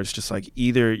dichotomy where it's just like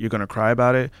either you're going to cry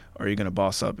about it or you're going to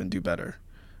boss up and do better,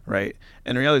 right?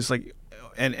 And the reality is like,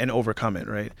 and overcome it,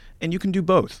 right? And you can do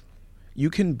both.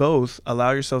 You can both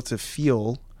allow yourself to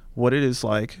feel what it is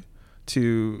like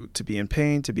to be in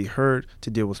pain, to be hurt,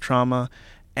 to deal with trauma,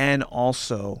 and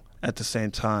also at the same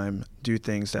time do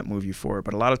things that move you forward.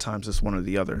 But a lot of times it's one or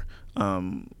the other.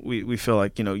 We feel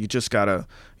like, you know, you just gotta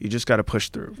push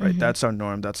through, right? Mm-hmm. That's our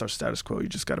norm, that's our status quo. You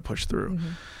just gotta push through. Mm-hmm.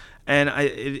 And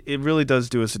it really does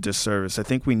do us a disservice. I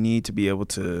think we need to be able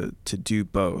to do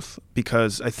both,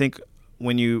 because I think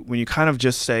when you kind of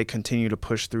just say continue to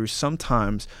push through,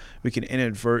 sometimes we can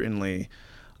inadvertently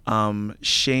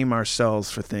shame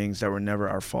ourselves for things that were never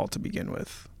our fault to begin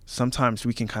with. Sometimes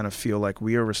we can kind of feel like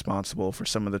we are responsible for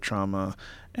some of the trauma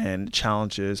and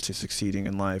challenges to succeeding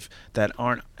in life that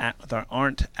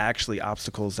aren't actually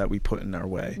obstacles that we put in our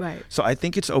way. Right. So I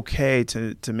think it's okay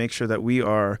to make sure that we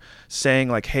are saying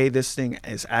like, hey, this thing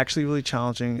is actually really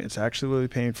challenging. It's actually really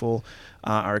painful.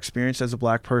 Our experience as a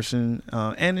Black person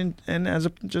and as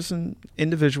just an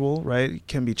individual, right,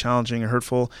 can be challenging and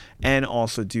hurtful, and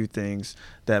also do things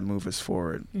that move us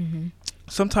forward. Mm-hmm.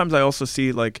 Sometimes I also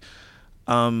see like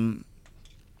some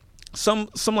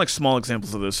like small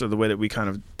examples of this, or the way that we kind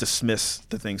of dismiss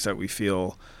the things that we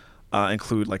feel,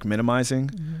 include like minimizing.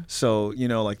 Mm-hmm. So,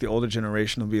 like the older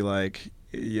generation will be like,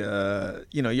 yeah,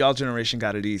 y'all generation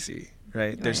got it easy,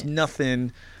 right? There's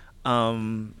nothing,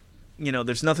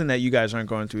 there's nothing that you guys aren't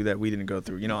going through that we didn't go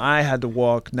through. I had to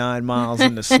walk 9 miles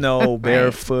in the snow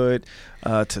barefoot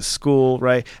to school,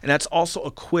 right? And that's also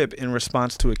a quip in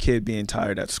response to a kid being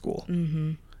tired at school.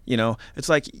 Mm-hmm. It's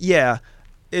like, yeah,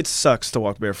 it sucks to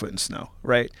walk barefoot in snow,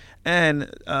 right?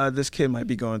 And this kid might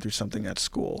be going through something at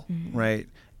school, mm-hmm. right?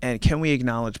 And can we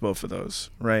acknowledge both of those,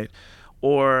 right?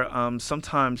 Or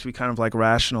sometimes we kind of like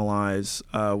rationalize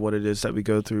what it is that we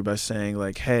go through by saying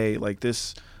like, hey, like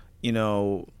this,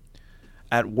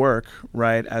 at work,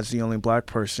 right, as the only Black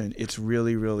person, it's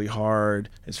really, really hard.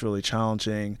 It's really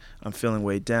challenging. I'm feeling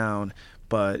weighed down.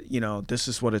 But, this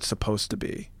is what it's supposed to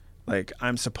be. Like,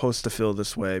 I'm supposed to feel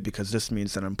this way because this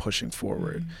means that I'm pushing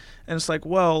forward. Mm-hmm. And it's like,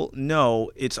 well,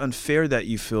 no, it's unfair that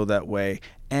you feel that way,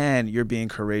 and you're being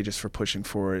courageous for pushing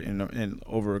forward and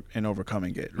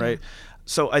overcoming it, right? Yeah.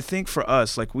 So I think for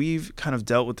us, like, we've kind of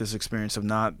dealt with this experience of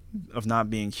not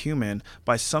being human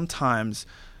by sometimes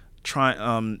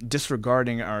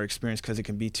disregarding our experience because it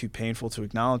can be too painful to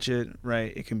acknowledge it,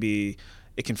 right? It can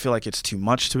feel like it's too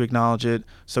much to acknowledge it.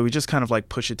 So we just kind of like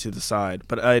push it to the side.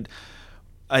 But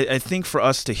I think for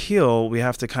us to heal, we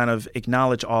have to kind of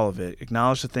acknowledge all of it,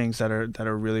 acknowledge the things that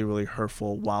are really, really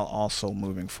hurtful while also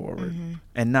moving forward, mm-hmm.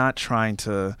 and not trying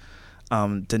to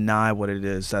deny what it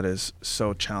is that is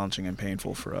so challenging and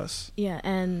painful for us. Yeah,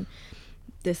 and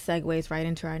this segues right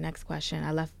into our next question.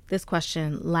 I left this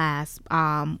question last.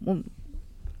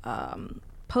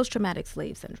 Post-traumatic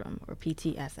slave syndrome, or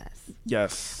PTSS.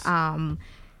 Yes.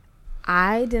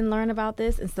 I didn't learn about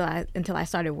this until I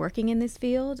started working in this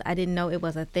field. I didn't know it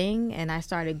was a thing, and I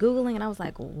started Googling, and I was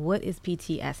like, what is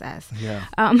PTSS? Yeah.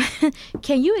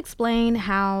 Can you explain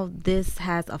how this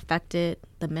has affected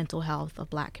the mental health of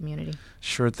Black community?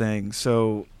 Sure thing.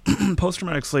 So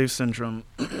post-traumatic slave syndrome,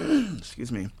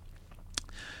 excuse me,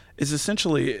 is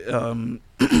essentially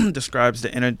describes the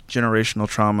intergenerational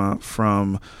trauma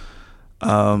from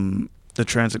the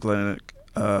transatlantic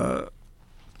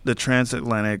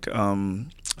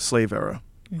slave era,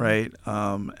 mm-hmm. right?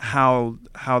 How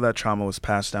that trauma was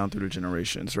passed down through the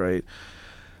generations, right?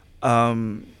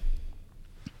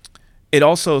 It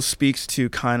also speaks to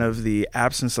kind of the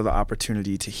absence of the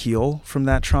opportunity to heal from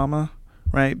that trauma,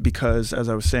 right? Because as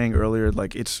I was saying earlier,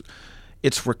 like it's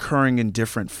recurring in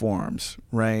different forms,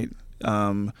 right?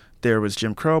 There was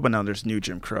Jim Crow, but now there's new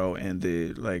Jim Crow and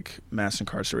the like mass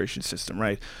incarceration system,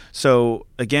 right? So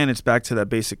again, it's back to that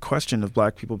basic question of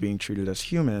Black people being treated as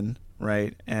human,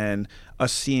 right? And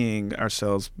us seeing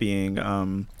ourselves being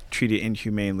treated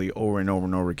inhumanely over and over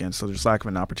and over again. So there's lack of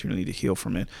an opportunity to heal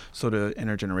from it. So the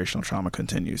intergenerational trauma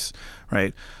continues,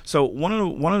 right? So one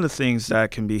of the things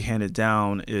that can be handed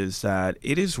down is that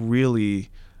it is really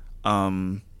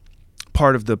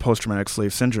part of the post-traumatic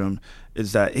slave syndrome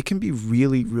is that it can be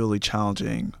really, really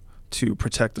challenging to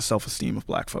protect the self-esteem of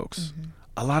Black folks. Mm-hmm.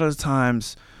 A lot of the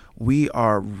times we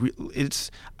are,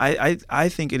 I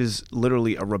think it is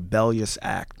literally a rebellious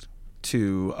act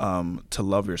to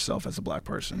love yourself as a Black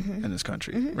person mm-hmm. in this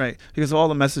country, mm-hmm. right? Because of all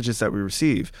the messages that we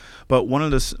receive. But one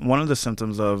of the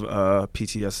symptoms of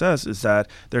PTSS is that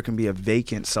there can be a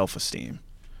vacant self-esteem,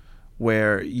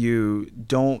 where you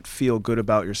don't feel good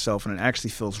about yourself and it actually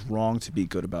feels wrong to be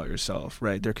good about yourself,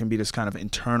 right? There can be this kind of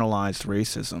internalized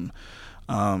racism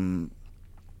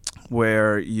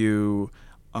where you,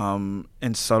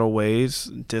 in subtle ways,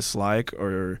 dislike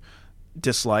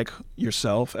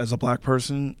yourself as a Black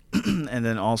person and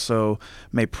then also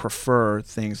may prefer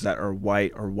things that are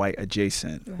white or white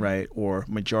adjacent, right? Or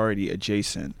majority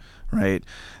adjacent, right?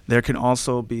 There can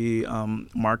also be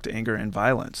marked anger and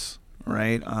violence,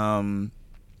 right?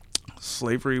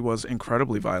 Slavery was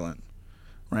incredibly violent,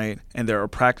 right? And there are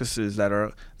practices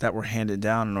that were handed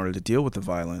down in order to deal with the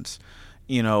violence.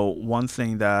 one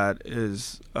thing that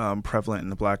is prevalent in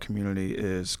the Black community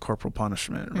is corporal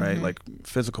punishment, right? Like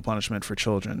physical punishment for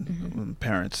children.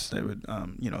 Parents, they would,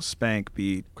 spank,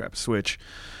 beat, grab a switch,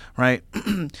 right?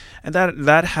 And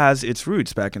that has its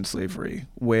roots back in slavery,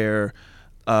 where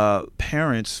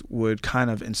parents would kind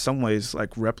of, in some ways, like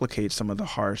replicate some of the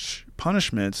harsh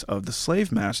punishments of the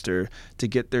slave master to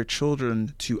get their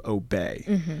children to obey.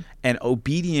 And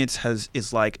obedience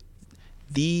is like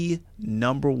the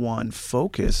number one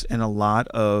focus in a lot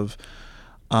of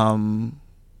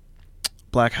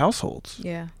Black households.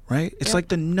 Yeah. Right? It's like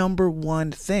the number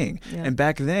one thing. Yeah. And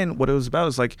back then, what it was about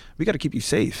is like, we got to keep you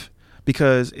safe,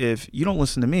 because if you don't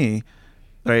listen to me,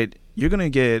 right, you're going to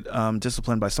get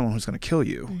disciplined by someone who's going to kill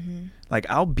you. Like,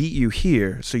 I'll beat you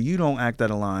here so you don't act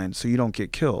out of line, so you don't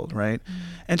get killed, right?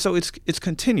 And so it's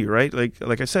continued, right?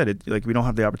 Like I said, we don't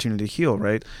have the opportunity to heal,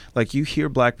 right? Like, you hear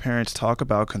Black parents talk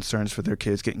about concerns for their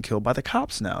kids getting killed by the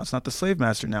cops now. It's not the slave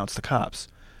master now, it's the cops.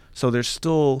 So there's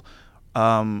still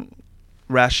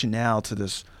rationale to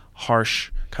this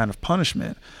harsh kind of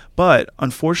punishment. But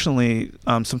unfortunately,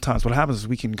 sometimes what happens is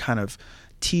we can kind of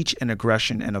teach an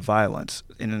aggression and a violence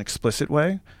in an explicit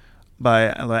way by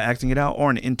acting it out, or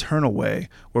an internal way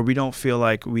where we don't feel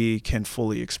like we can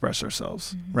fully express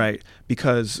ourselves, right?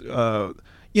 Because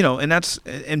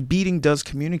and beating does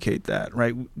communicate that,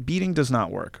 right? Beating does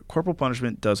not work. Corporal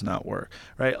punishment does not work,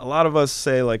 right? A lot of us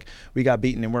say, like, we got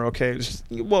beaten and we're okay.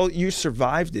 Well, you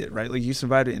survived it, right? Like, you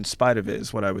survived it in spite of it,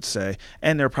 is what I would say.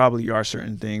 And there probably are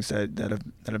certain things that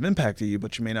have impacted you,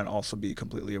 but you may not also be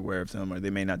completely aware of them, or they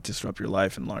may not disrupt your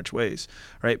life in large ways,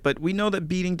 right? But we know that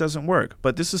beating doesn't work.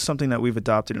 But this is something that we've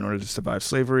adopted in order to survive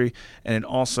slavery, and it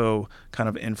also kind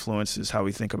of influences how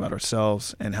we think about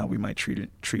ourselves and how we might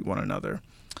treat one another.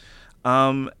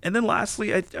 And then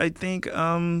lastly, I think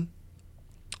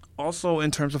also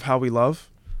in terms of how we love,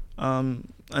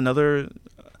 another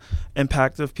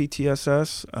impact of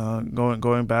PTSS,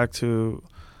 going back to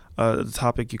the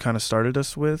topic you kind of started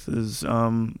us with, is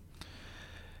our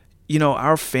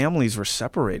families were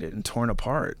separated and torn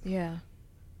apart. Yeah.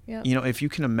 Yep. If you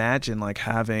can imagine, like,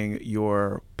 having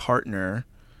your partner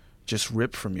just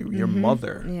ripped from you, your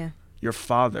mother, your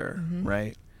father,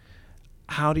 right?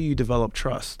 How do you develop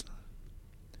trust?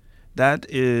 That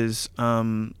is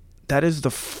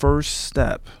the first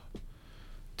step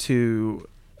to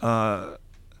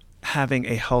having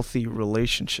a healthy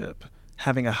relationship,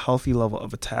 having a healthy level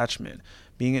of attachment,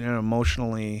 being in an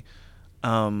emotionally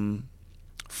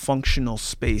functional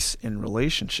space in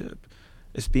relationship,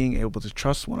 is being able to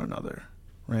trust one another,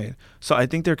 right? So I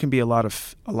think there can be a lot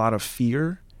of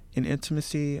fear in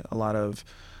intimacy, a lot of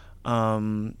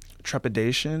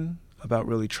trepidation about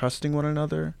really trusting one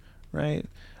another, right?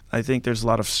 I think there's a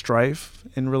lot of strife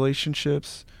in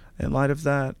relationships in light of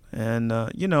that. And,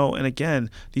 and again,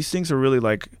 these things are really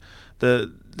like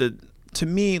to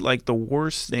me, like, the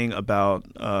worst thing about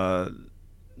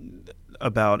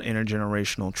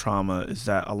intergenerational trauma is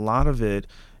that a lot of it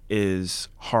is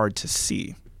hard to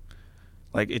see.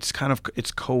 Like, it's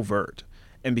covert.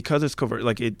 And because it's covert,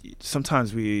 like,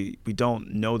 sometimes we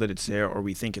don't know that it's there, or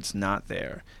we think it's not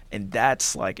there. And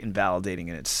that's, like, invalidating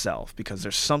in itself, because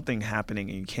there's something happening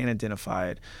and you can't identify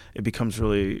it. It becomes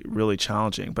really, really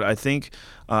challenging. But I think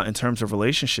in terms of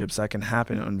relationships, that can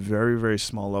happen on very, very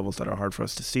small levels that are hard for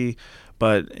us to see.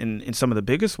 But in some of the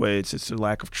biggest ways, it's a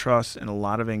lack of trust and a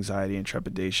lot of anxiety and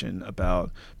trepidation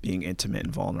about being intimate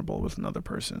and vulnerable with another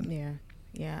person. Yeah.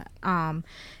 Yeah.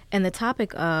 And the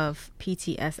topic of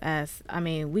PTSS, I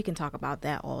mean, we can talk about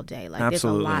that all day. Like,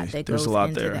 absolutely. There's a lot that goes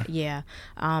into there. That. Yeah.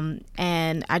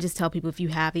 And I just tell people, if you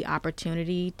have the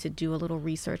opportunity to do a little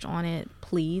research on it,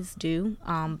 please do.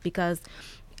 Because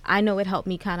I know it helped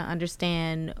me kind of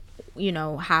understand,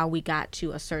 how we got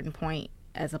to a certain point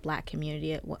as a Black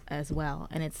community as well.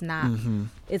 And it's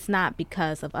not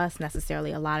because of us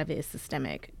necessarily. A lot of it is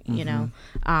systemic, so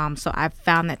I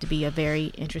found that to be a very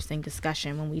interesting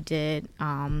discussion when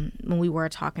we were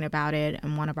talking about it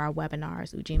in one of our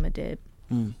webinars Ujima did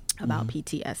about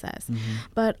PTSS.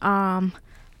 But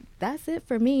that's it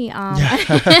for me.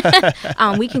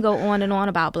 We can go on and on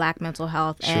about Black mental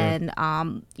health. Sure. And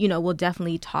we'll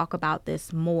definitely talk about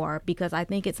this more, because I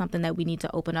think it's something that we need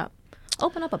to open up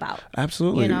about.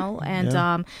 Absolutely. And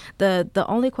the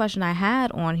only question I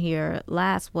had on here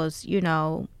last was,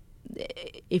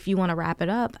 if you want to wrap it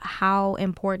up, how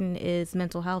important is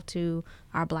mental health to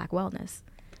our Black wellness?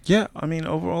 Yeah, I mean,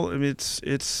 overall,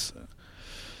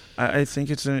 I think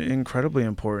it's incredibly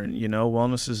important.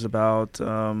 Wellness is about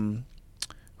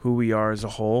who we are as a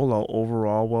whole, our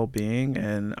overall well-being,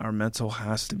 and our mental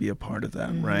has to be a part of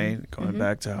that, right? Going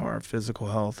back to how our physical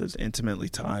health is intimately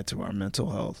tied to our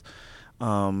mental health.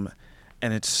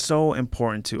 it's so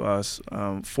important to us,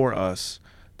 for us,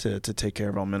 to take care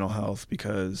of our mental health,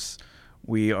 because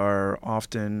we are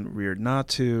often reared not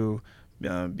to,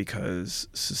 because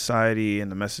society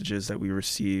and the messages that we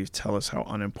receive tell us how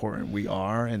unimportant we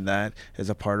are, and that is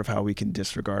a part of how we can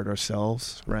disregard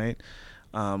ourselves, right?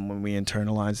 When we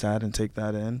internalize that and take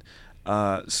that in.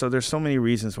 So there's so many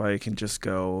reasons why it can just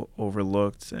go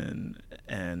overlooked and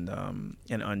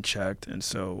unchecked, and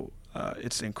so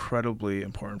it's incredibly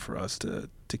important for us to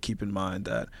keep in mind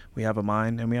that we have a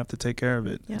mind and we have to take care of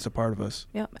it. Yep. It's a part of us.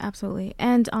 Yep, absolutely.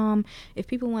 And if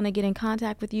people want to get in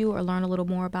contact with you or learn a little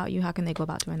more about you, how can they go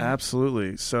about doing that?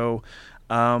 Absolutely. So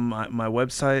my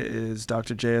website is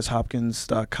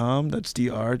drjshopkins.com. That's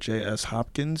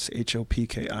drjshopkins,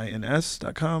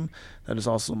 HOPKINS.com. That is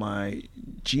also my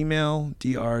Gmail,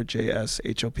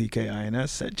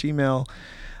 drjshopkins@gmail.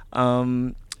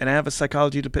 And I have a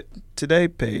Psychology Today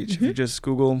page. If you just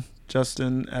Google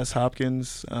Justin S.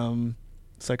 Hopkins,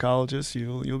 psychologist,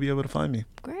 you'll be able to find me.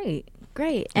 Great.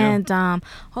 Yeah. And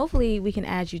hopefully we can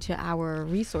add you to our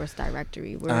resource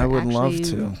directory. I would love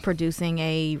to. Producing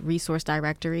a resource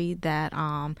directory that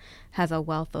has a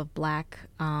wealth of Black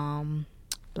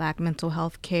mental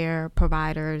health care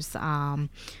providers,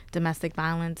 domestic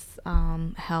violence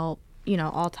help,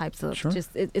 all types of. Sure.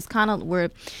 Just it's kind of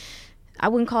I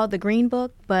wouldn't call it the green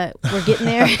book, but we're getting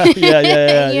there.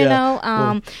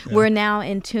 We're now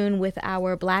in tune with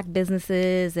our Black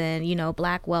businesses and,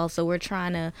 Black wealth. So we're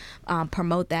trying to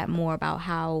promote that more about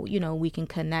how, we can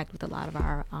connect with a lot of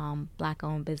our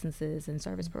Black-owned businesses and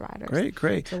service providers.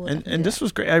 Great. So and this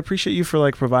was great. I appreciate you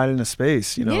for providing a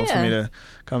space, for me to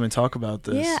come and talk about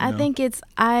this. Yeah, I think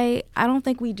I don't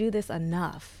think we do this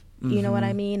enough. You know what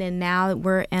I mean? And now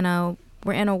we're in a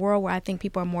world where I think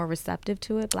people are more receptive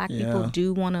to it. Black people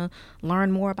do want to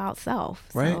learn more about self.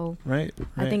 So right.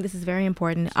 I think this is very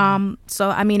important. So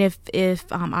I mean, if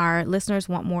our listeners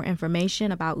want more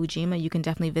information about Ujima, you can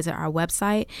definitely visit our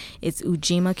website. It's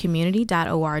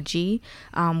ujimacommunity.org.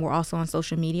 We're also on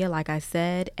social media, like I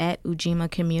said, at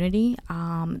Ujima Community.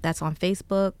 That's on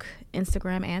Facebook,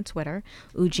 Instagram, and Twitter.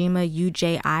 Ujima,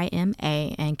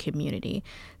 UJIMA, and community.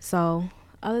 So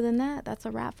other than that, that's a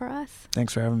wrap for us.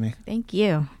 Thanks for having me. Thank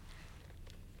you.